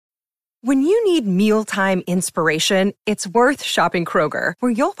When you need mealtime inspiration, it's worth shopping Kroger,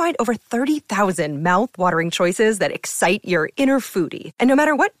 where you'll find over 30,000 mouth-watering choices that excite your inner foodie. And no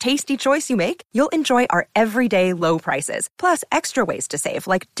matter what tasty choice you make, you'll enjoy our everyday low prices, plus extra ways to save,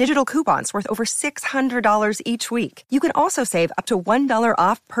 like digital coupons worth over $600 each week. You can also save up to $1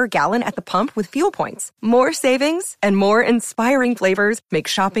 off per gallon at the pump with fuel points. More savings and more inspiring flavors make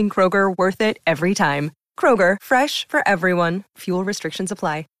shopping Kroger worth it every time. Kroger, fresh for everyone. Fuel restrictions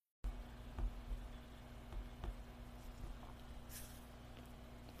apply.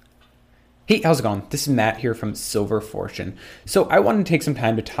 Hey, how's it going? This is Matt here from Silver Fortune. So I want to take some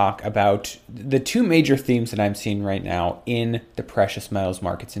time to talk about the two major themes that I'm seeing right now in the precious metals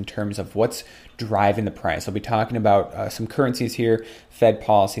markets in terms of what's driving the price. I'll be talking about some currencies here, Fed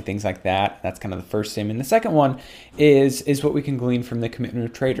policy, things like that. That's kind of the first theme. And the second one is what we can glean from the commitment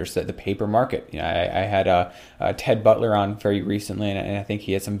of traders, the paper market. You know, I had Ted Butler on very recently, and I think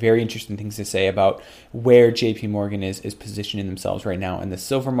he had some very interesting things to say about where JP Morgan is positioning themselves right now in the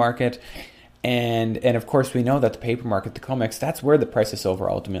silver market. And of course, we know that the paper market, the COMEX, that's where the price of silver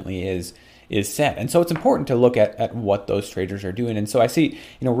ultimately is set. And so it's important to look at what those traders are doing. And so I see,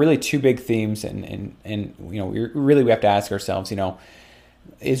 really two big themes, and we have to ask ourselves,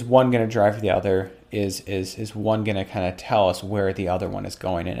 is one going to drive the other? Is one going to kind of tell us where the other one is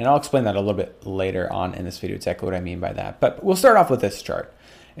going? And I'll explain that a little bit later on in this video, exactly what I mean by that. But we'll start off with this chart.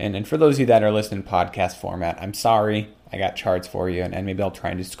 And for those of you that are listening in podcast format, I'm sorry. I got charts for you, and maybe I'll try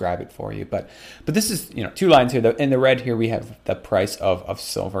and describe it for you. But this is, two lines here. In the red here, we have the price of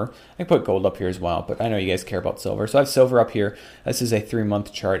silver. I put gold up here as well, but I know you guys care about silver. So I have silver up here. This is a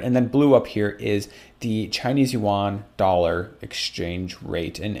 3-month chart. And then blue up here is the Chinese yuan dollar exchange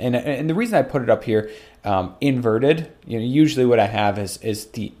rate. And the reason I put it up here inverted, usually what I have is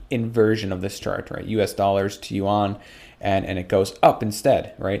the inversion of this chart, right? US dollars to yuan. And it goes up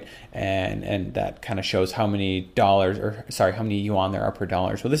instead, right? And that kind of shows how many how many yuan there are per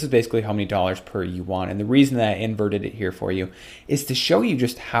dollar. So this is basically how many dollars per yuan. And the reason that I inverted it here for you is to show you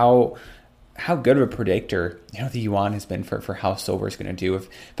just how good of a predictor the yuan has been for how silver is going to do. If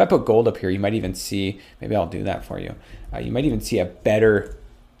I put gold up here, you might even see, maybe I'll do that for you. You might even see a better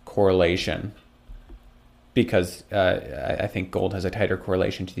correlation, because I think gold has a tighter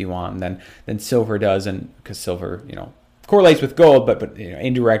correlation to the yuan than silver does, and because silver, correlates with gold, but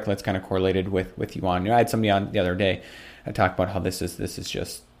indirectly it's kind of correlated with yuan. I had somebody on the other day talk about how this is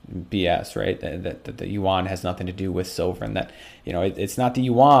just BS, right? That the yuan has nothing to do with silver, and that it's not the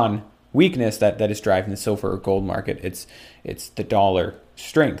yuan weakness that is driving the silver or gold market. It's the dollar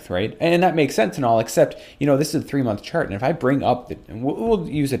strength, right? And that makes sense and all, except this is a 3-month chart, and if I bring up we'll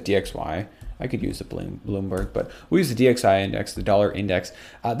use a DXY. I could use the Bloomberg, but we'll use the DXY index, the dollar index.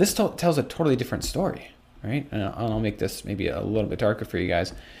 This tells a totally different story, right? And I'll make this maybe a little bit darker for you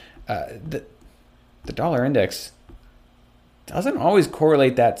guys. The dollar index doesn't always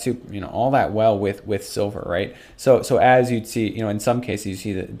correlate that all that well with silver, right? So as you'd see, in some cases you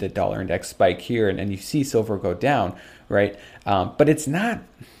see the dollar index spike here, and you see silver go down, right? But it's not,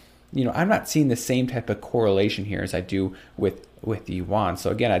 I'm not seeing the same type of correlation here as I do with the yuan. So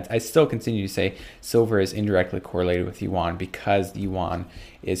again, I still continue to say silver is indirectly correlated with yuan because the yuan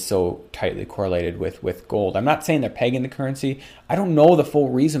is so tightly correlated with gold. I'm not saying they're pegging the currency. I don't know the full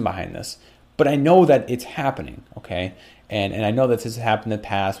reason behind this, but I know that it's happening, okay? And I know that this has happened in the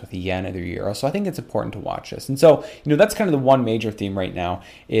past with the yen or the euro, so I think it's important to watch this. And so, that's kind of the one major theme right now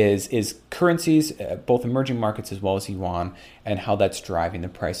is currencies, both emerging markets as well as yuan, and how that's driving the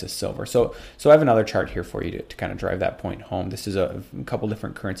price of silver. So I have another chart here for you to kind of drive that point home. This is a couple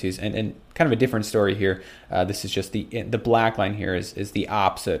different currencies, and kind of a different story here. This is just the black line here is the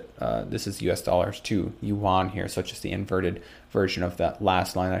opposite. This is US dollars to yuan here, so it's just the inverted version of that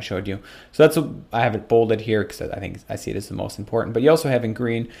last line I showed you. So that's what I have it bolded here because I think I see it as the most important. But you also have in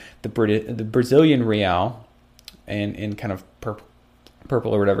green the Brazilian real, and in kind of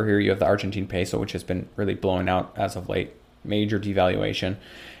purple or whatever here you have the Argentine peso, which has been really blowing out as of late, major devaluation.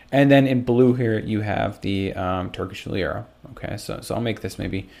 And then in blue here you have the Turkish lira. Okay, so I'll make this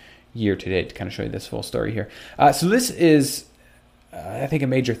maybe year to date to kind of show you this full story here. So this is I think a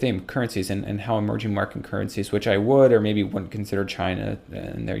major theme, currencies and how emerging market currencies, which I would or maybe wouldn't consider China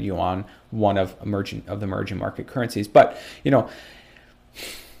and their yuan one of the emerging market currencies. But,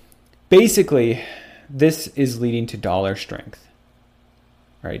 basically this is leading to dollar strength,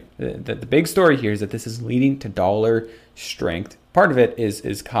 right? The big story here is that this is leading to dollar strength. Part of it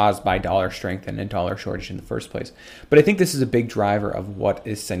is caused by dollar strength and a dollar shortage in the first place. But I think this is a big driver of what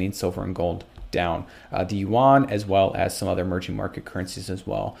is sending silver and gold down the yuan, as well as some other emerging market currencies as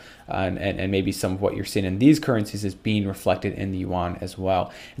well. And maybe some of what you're seeing in these currencies is being reflected in the yuan as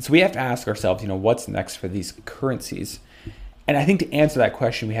well. And so we have to ask ourselves, what's next for these currencies? And I think to answer that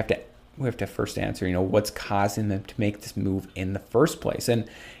question, we have to first answer, what's causing them to make this move in the first place. And,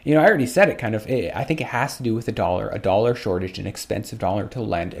 I already said it kind of, I think it has to do with a dollar shortage, an expensive dollar to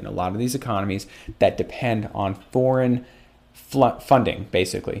lend in a lot of these economies that depend on foreign funding,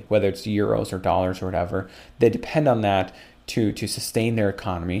 basically, whether it's euros or dollars or whatever. They depend on that to sustain their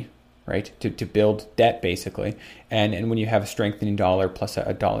economy, right? To build debt, basically. And when you have a strengthening dollar plus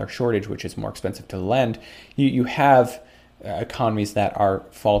a dollar shortage, which is more expensive to lend, you have economies that are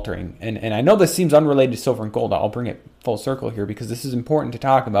faltering. And I know this seems unrelated to silver and gold. I'll bring it full circle here because this is important to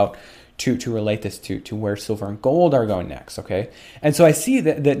talk about to relate this to where silver and gold are going next, okay? And so I see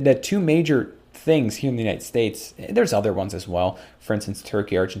that two major things here in the United States, there's other ones as well. For instance,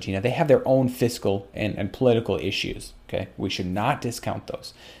 Turkey, Argentina, they have their own fiscal and political issues, okay? We should not discount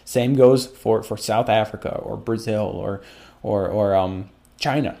those. Same goes for South Africa or Brazil or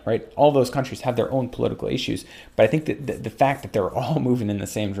China, right? All those countries have their own political issues. But I think that the fact that they're all moving in the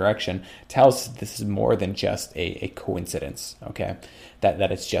same direction tells us this is more than just a coincidence, okay?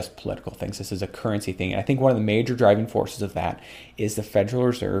 That it's just political things. This is a currency thing. And I think one of the major driving forces of that is the Federal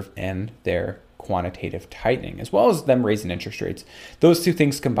Reserve and their quantitative tightening, as well as them raising interest rates. Those two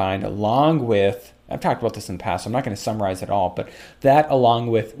things combined, along with, I've talked about this in the past, so I'm not going to summarize it all, but that along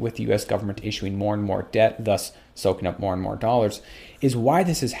with the U.S. government issuing more and more debt, thus soaking up more and more dollars, is why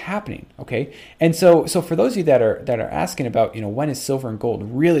this is happening, okay? And so for those of you that are asking about, when is silver and gold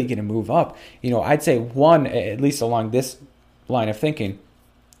really going to move up, I'd say one, at least along this line of thinking,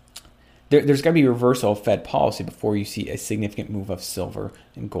 there's going to be a reversal of Fed policy before you see a significant move of silver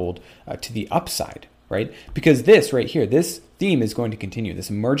and gold to the upside, right? Because this right here, this theme is going to continue. This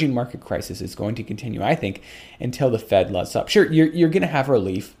emerging market crisis is going to continue, I think, until the Fed lets up. Sure, you're going to have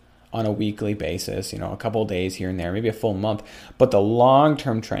relief on a weekly basis, a couple of days here and there, maybe a full month. But the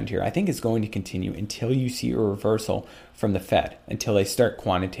long-term trend here, I think, is going to continue until you see a reversal from the Fed, until they start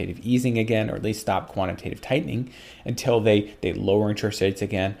quantitative easing again, or at least stop quantitative tightening, until they lower interest rates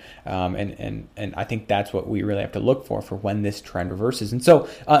again. And I think that's what we really have to look for when this trend reverses. And so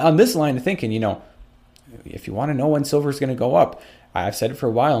on this line of thinking, if you want to know when silver is going to go up, I've said it for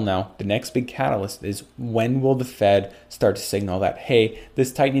a while now, the next big catalyst is when will the Fed start to signal that, hey,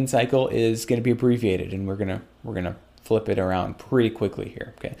 this tightening cycle is going to be abbreviated and we're going to flip it around pretty quickly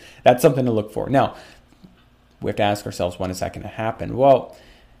here. Okay, that's something to look for. Now, we have to ask ourselves, when is that going to happen? Well,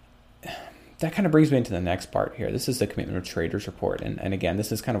 that kind of brings me into the next part here. This is the Commitment of Traders report. And again,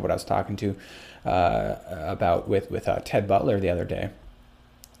 this is kind of what I was talking to about with Ted Butler the other day.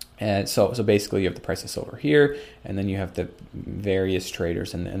 And so basically you have the price of silver here, and then you have the various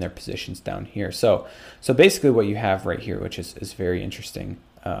traders and their positions down here. So basically what you have right here, which is very interesting,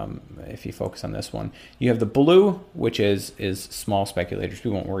 if you focus on this one, you have the blue, which is small speculators. We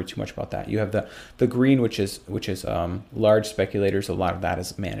won't worry too much about that. You have the green, which is large speculators. A lot of that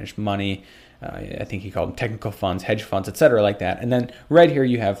is managed money. I think he called them technical funds, hedge funds, etc., like that. And then right here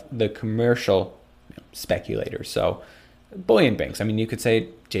you have the commercial speculators. So bullion banks. I mean, you could say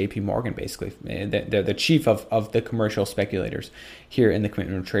JP Morgan, basically. They're the chief of the commercial speculators here in the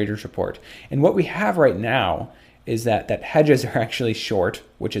Commitment of Traders report. And what we have right now is that hedges are actually short,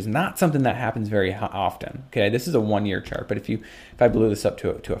 which is not something that happens very often. Okay, this is a 1-year chart, but if I blew this up to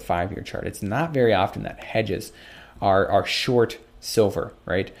a 5-year chart, it's not very often that hedges are short silver,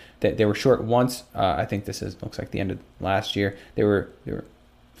 right? They were short once. I think looks like the end of last year. They were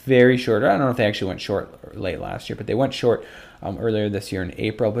very short. I don't know if they actually went short late last year, but they went short earlier this year in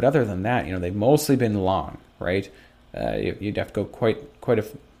April. But other than that, they've mostly been long, right? You'd have to go quite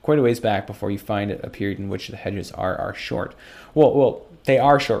a ways back before you find a period in which the hedges are short. Well, they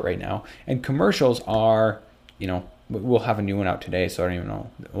are short right now, and commercials are, we'll have a new one out today, so I don't even know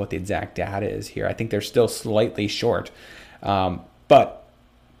what the exact data is here. I think they're still slightly short, but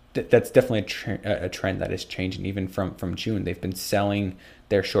that's definitely a trend that is changing. Even from June, they've been selling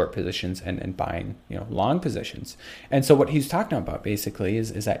their short positions and buying long positions. And so what he's talking about basically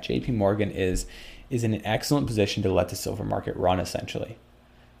is that JP Morgan is in an excellent position to let the silver market run, essentially.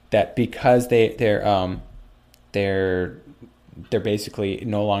 That because they're basically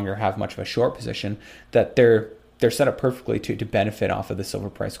no longer have much of a short position, that they're set up perfectly to benefit off of the silver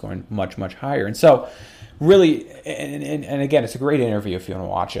price going much, much higher. And so really, and again, it's a great interview if you want to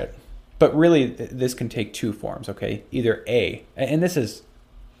watch it, but really this can take two forms, okay? Either A, and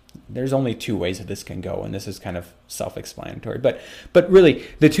there's only two ways that this can go, and this is kind of self-explanatory, but really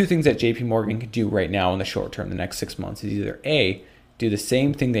the two things that JP Morgan can do right now in the short term, the next 6 months, is either A, do the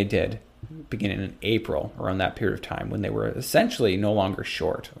same thing they did beginning in April, around that period of time when they were essentially no longer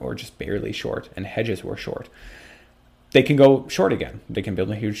short or just barely short and hedges were short, they can go short again. They can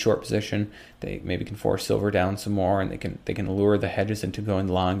build a huge short position. They maybe can force silver down some more, and they can lure the hedges into going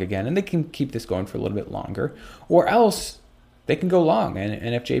long again, and they can keep this going for a little bit longer. Or else they can go long,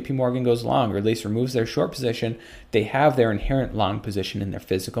 and if JP Morgan goes long, or at least removes their short position, they have their inherent long position in their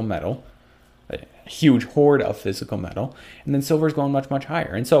physical metal, a huge hoard of physical metal, and then silver is going much, much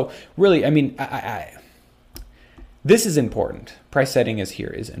higher. And so really, I mean, this is important. Price setting is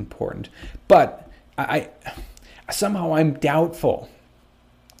important. But somehow I'm doubtful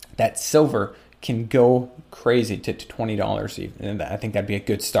that silver can go crazy to $20 even. And I think that'd be a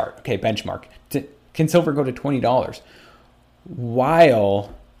good start. Okay, benchmark. Can silver go to $20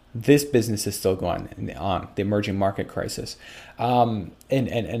 while this business is still going on, the emerging market crisis,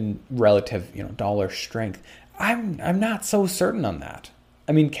 and relative, dollar strength? I'm not so certain on that.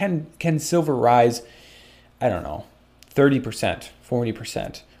 I mean, can silver rise, I don't know, 30%,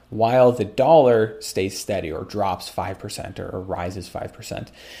 40%, while the dollar stays steady or drops 5% or rises 5%?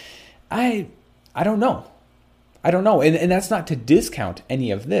 I don't know. And that's not to discount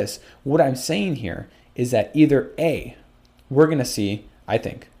any of this. What I'm saying here is that either A, we're going to see, I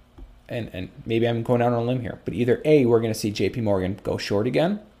think, and maybe I'm going out on a limb here, but either A, we're going to see JP Morgan go short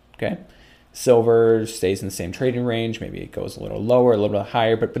again, okay? Silver stays in the same trading range. Maybe it goes a little lower, a little bit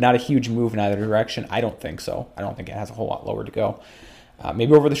higher, but not a huge move in either direction. I don't think so. I don't think it has a whole lot lower to go.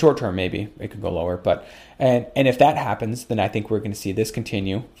 Maybe over the short term, maybe it could go lower. But and if that happens, then I think we're going to see this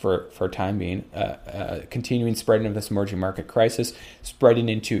continue for a time being, continuing spreading of this emerging market crisis, spreading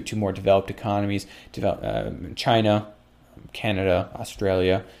into more developed economies, China, Canada,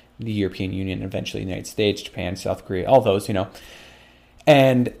 Australia, the European Union, eventually the United States, Japan, South Korea, all those,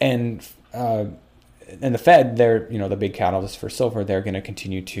 and the Fed, they're, the big catalyst for silver. They're going to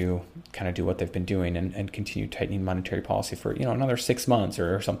continue to kind of do what they've been doing and continue tightening monetary policy for, another 6 months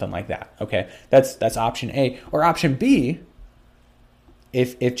or something like that. Okay. That's option A. Or option B,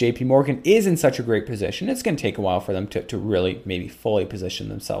 if JP Morgan is in such a great position, it's going to take a while for them to really maybe fully position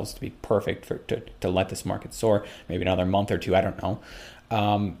themselves to be perfect to let this market soar, maybe another month or two, I don't know.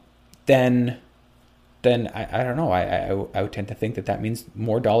 Then I don't know. I would tend to think that means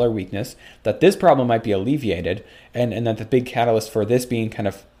more dollar weakness, that this problem might be alleviated, and that the big catalyst for this being kind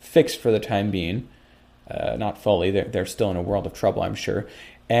of fixed for the time being, not fully. They're still in a world of trouble, I'm sure.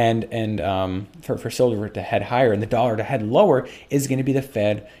 And for silver to head higher and the dollar to head lower is going to be the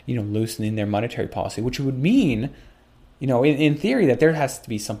Fed, loosening their monetary policy, which would mean, in theory, that there has to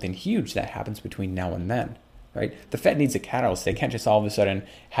be something huge that happens between now and then, right? The Fed needs a catalyst. They can't just all of a sudden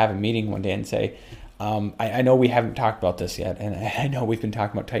have a meeting one day and say, I know we haven't talked about this yet, and I know we've been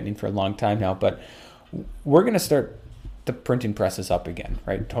talking about tightening for a long time now, but we're going to start the printing presses up again,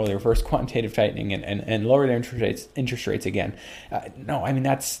 right? Totally reverse quantitative tightening and lower their interest rates again. No, I mean,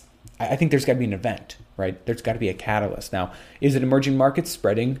 I think there's got to be an event, right? There's got to be a catalyst. Now, is it emerging markets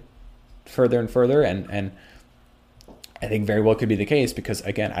spreading further and further? And I think very well could be the case because,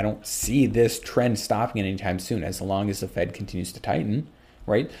 again, I don't see this trend stopping anytime soon as long as the Fed continues to tighten.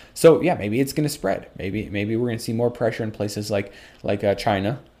 Right, so yeah, maybe it's going to spread. Maybe we're going to see more pressure in places like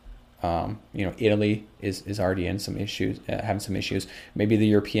China. Italy is already in some issues, having some issues. Maybe the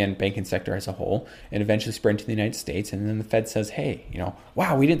European banking sector as a whole, and eventually spread to the United States. And then the Fed says, "Hey,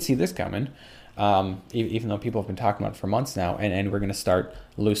 wow, we didn't see this coming." Even though people have been talking about it for months now, and we're going to start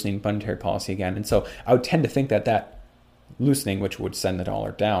loosening monetary policy again. And so I would tend to think that loosening, which would send the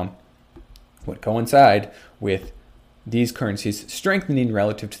dollar down, would coincide with these currencies strengthening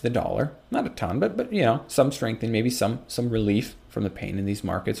relative to the dollar, not a ton, but some strengthening, maybe some relief from the pain in these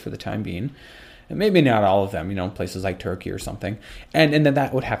markets for the time being, and maybe not all of them, places like Turkey or something, and then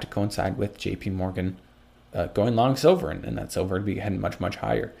that would have to coincide with JP Morgan going long silver, and that silver would be heading much, much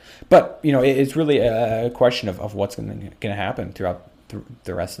higher. But it's really a question of what's going to happen throughout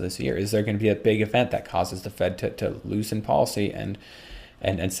the rest of this year. Is there going to be a big event that causes the Fed to loosen policy and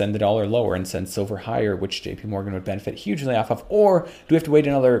send the dollar lower and send silver higher, which JP Morgan would benefit hugely off of? Or do we have to wait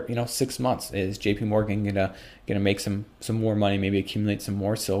another 6 months? Is JP Morgan gonna make some more money, maybe accumulate some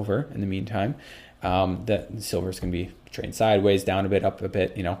more silver in the meantime? That silver is gonna be trading sideways, down a bit, up a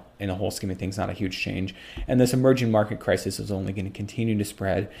bit, in the whole scheme of things, not a huge change. And this emerging market crisis is only going to continue to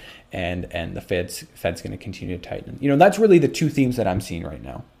spread, and the Fed's going to continue to tighten. That's really the two themes that I'm seeing right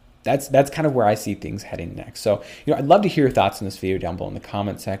now. That's kind of where I see things heading next. So, I'd love to hear your thoughts on this video down below in the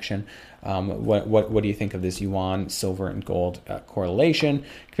comment section. What do you think of this yuan, silver, and gold correlation?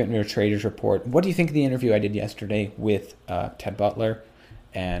 Commitment of Traders report. What do you think of the interview I did yesterday with Ted Butler?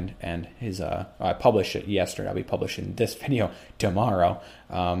 And his I published it yesterday. I'll be publishing this video tomorrow.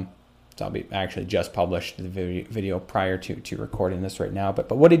 So I actually just published the video prior to recording this right now.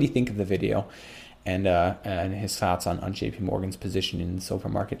 But what did he think of the video? And his thoughts on JP Morgan's position in the silver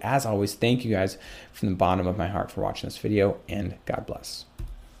market. As always, thank you guys from the bottom of my heart for watching this video, and God bless.